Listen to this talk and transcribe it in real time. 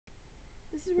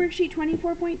This is worksheet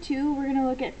 24.2. We're going to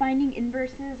look at finding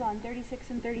inverses on 36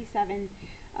 and 37.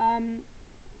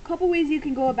 Couple ways you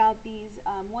can go about these.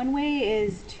 One way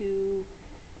is to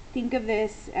think of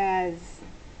this as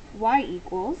y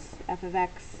equals, f of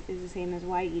x is the same as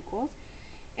y equals,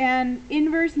 and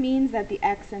inverse means that the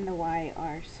x and the y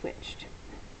are switched.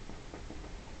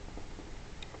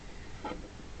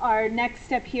 Our next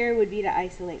step here would be to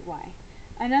isolate y.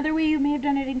 Another way you may have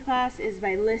done it in class is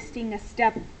by listing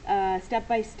a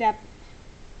step-by-step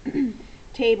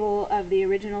table of the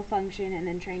original function and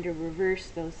then trying to reverse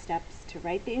those steps to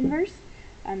write the inverse.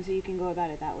 So you can go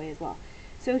about it that way as well.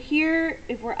 So here,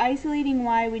 if we're isolating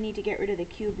y, we need to get rid of the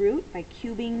cube root by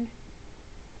cubing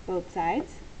both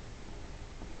sides.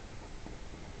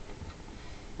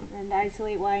 And to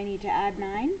isolate y, I need to add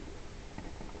 9.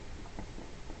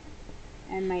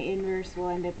 And my inverse will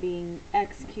end up being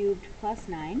x cubed plus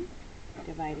 9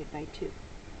 divided by 2.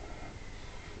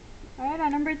 Alright,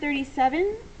 on number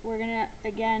 37, we're going to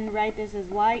again write this as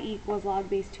y equals log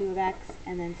base 2 of x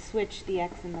and then switch the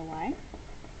x and the y.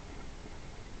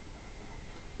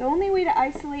 The only way to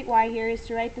isolate y here is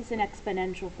to write this in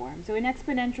exponential form. So in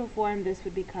exponential form, this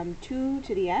would become 2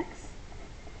 to the x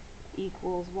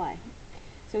equals y.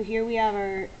 So here we have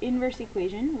our inverse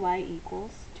equation, y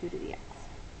equals 2 to the x.